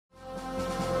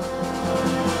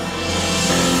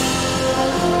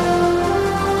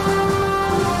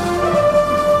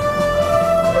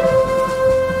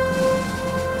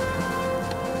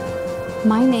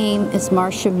is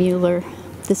Marsha Mueller.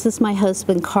 This is my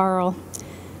husband, Carl.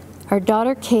 Our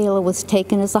daughter, Kayla, was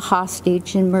taken as a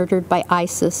hostage and murdered by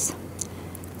ISIS.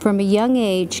 From a young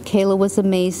age, Kayla was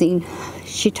amazing.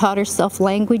 She taught herself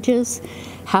languages,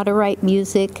 how to write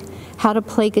music, how to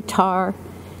play guitar.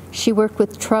 She worked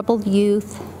with troubled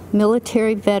youth,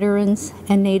 military veterans,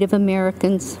 and Native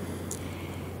Americans.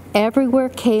 Everywhere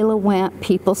Kayla went,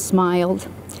 people smiled.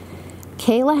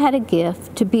 Kayla had a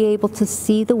gift to be able to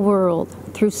see the world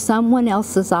through someone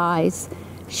else's eyes.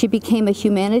 She became a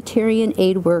humanitarian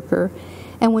aid worker,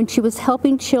 and when she was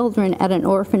helping children at an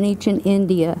orphanage in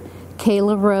India,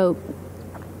 Kayla wrote,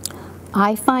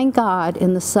 "I find God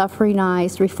in the suffering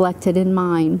eyes reflected in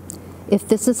mine. If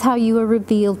this is how you are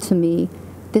revealed to me,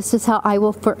 this is how I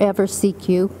will forever seek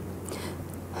you."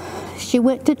 She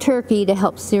went to Turkey to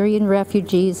help Syrian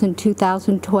refugees in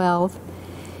 2012.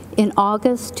 In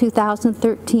August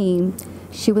 2013,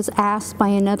 she was asked by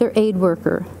another aid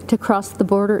worker to cross the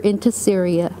border into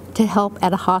Syria to help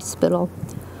at a hospital.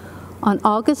 On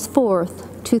August 4th,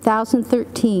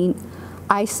 2013,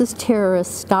 ISIS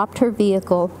terrorists stopped her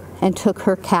vehicle and took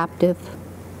her captive.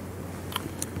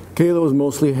 Kayla was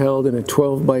mostly held in a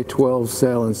 12 by 12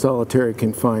 cell in solitary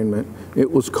confinement.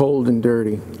 It was cold and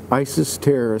dirty. ISIS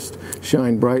terrorists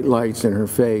shined bright lights in her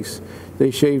face.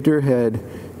 They shaved her head.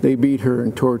 They beat her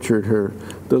and tortured her.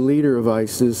 The leader of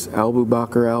ISIS, Abu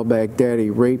Bakr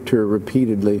al-Baghdadi, raped her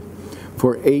repeatedly.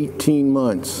 For 18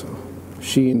 months,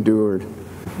 she endured.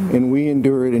 And we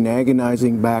endured an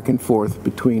agonizing back and forth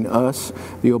between us,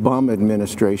 the Obama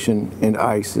administration, and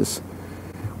ISIS.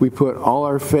 We put all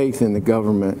our faith in the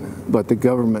government, but the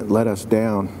government let us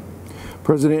down.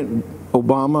 President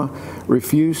Obama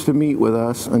refused to meet with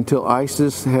us until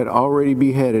ISIS had already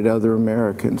beheaded other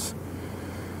Americans.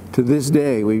 To this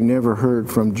day, we've never heard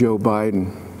from Joe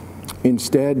Biden.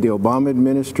 Instead, the Obama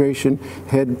administration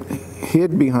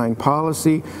hid behind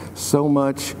policy so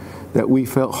much that we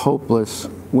felt hopeless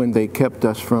when they kept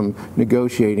us from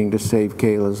negotiating to save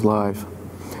Kayla's life.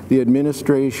 The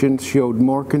administration showed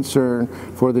more concern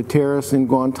for the terrorists in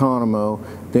Guantanamo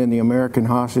than the American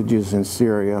hostages in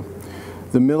Syria.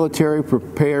 The military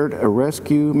prepared a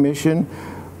rescue mission,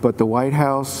 but the White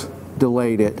House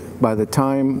delayed it. By the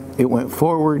time it went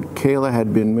forward, Kayla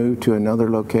had been moved to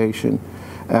another location.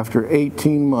 After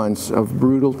 18 months of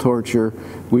brutal torture,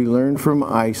 we learned from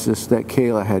ISIS that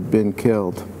Kayla had been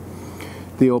killed.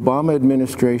 The Obama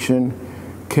administration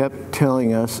kept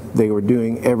telling us they were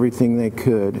doing everything they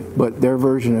could, but their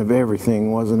version of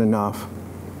everything wasn't enough.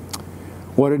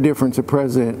 What a difference a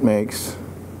president makes.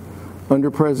 Under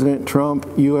President Trump,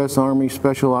 U.S. Army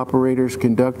Special Operators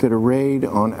conducted a raid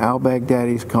on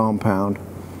al-Baghdadi's compound.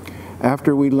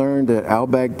 After we learned that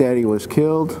al-Baghdadi was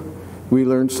killed, we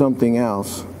learned something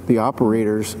else. The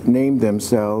operators named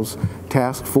themselves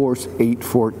Task Force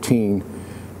 814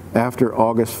 after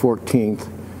August 14th,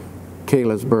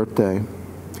 Kayla's birthday.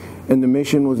 And the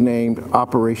mission was named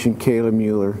Operation Kayla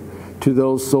Mueller. To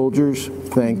those soldiers,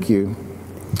 thank you.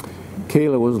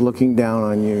 Kayla was looking down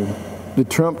on you. The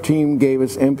Trump team gave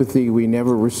us empathy we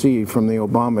never received from the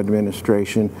Obama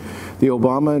administration. The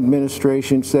Obama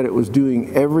administration said it was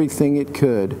doing everything it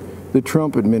could. The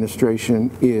Trump administration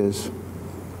is.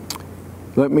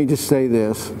 Let me just say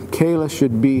this, Kayla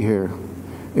should be here.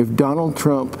 If Donald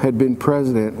Trump had been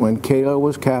president when Kayla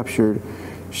was captured,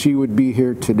 she would be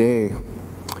here today.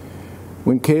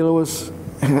 When Kayla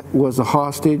was a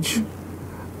hostage,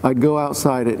 I'd go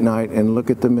outside at night and look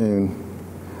at the moon.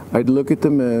 I'd look at the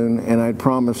moon and I'd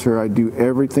promise her I'd do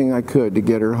everything I could to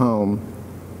get her home.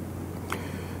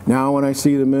 Now when I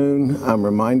see the moon, I'm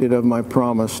reminded of my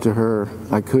promise to her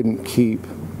I couldn't keep.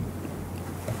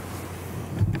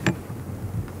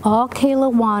 All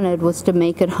Kayla wanted was to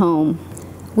make it home.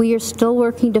 We are still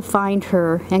working to find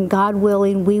her, and God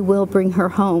willing, we will bring her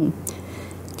home.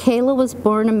 Kayla was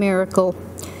born a miracle.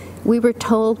 We were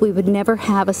told we would never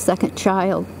have a second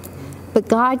child, but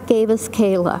God gave us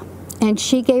Kayla, and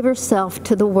she gave herself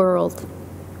to the world.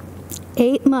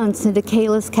 8 months into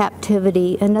Kayla's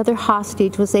captivity, another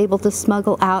hostage was able to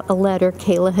smuggle out a letter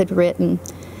Kayla had written.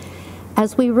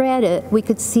 As we read it, we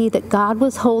could see that God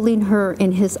was holding her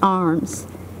in his arms.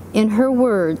 In her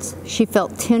words, she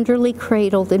felt tenderly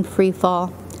cradled in free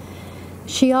fall.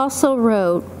 She also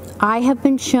wrote, "I have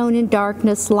been shown in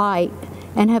darkness light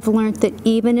and have learned that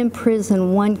even in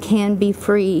prison one can be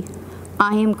free.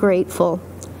 I am grateful.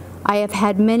 I have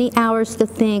had many hours to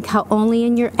think how only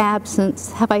in your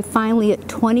absence have I finally, at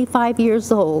 25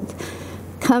 years old,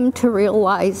 come to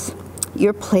realize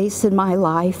your place in my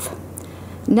life.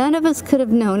 None of us could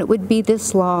have known it would be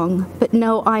this long, but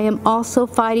no, I am also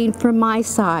fighting for my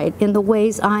side in the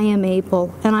ways I am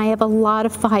able, and I have a lot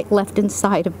of fight left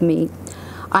inside of me.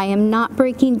 I am not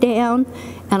breaking down,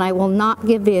 and I will not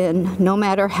give in, no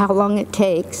matter how long it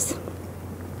takes.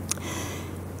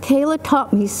 Kayla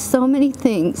taught me so many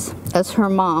things as her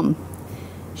mom.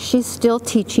 She's still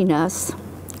teaching us.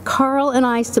 Carl and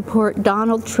I support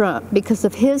Donald Trump because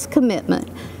of his commitment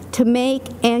to make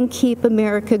and keep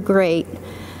America great,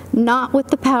 not with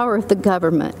the power of the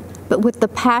government, but with the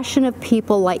passion of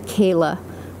people like Kayla,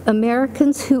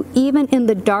 Americans who, even in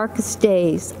the darkest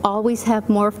days, always have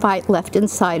more fight left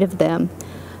inside of them.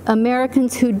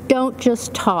 Americans who don't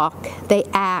just talk, they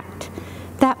act.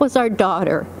 That was our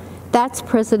daughter. That's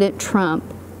President Trump.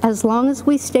 As long as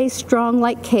we stay strong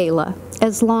like Kayla,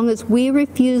 as long as we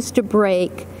refuse to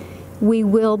break, we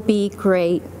will be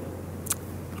great.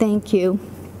 Thank you.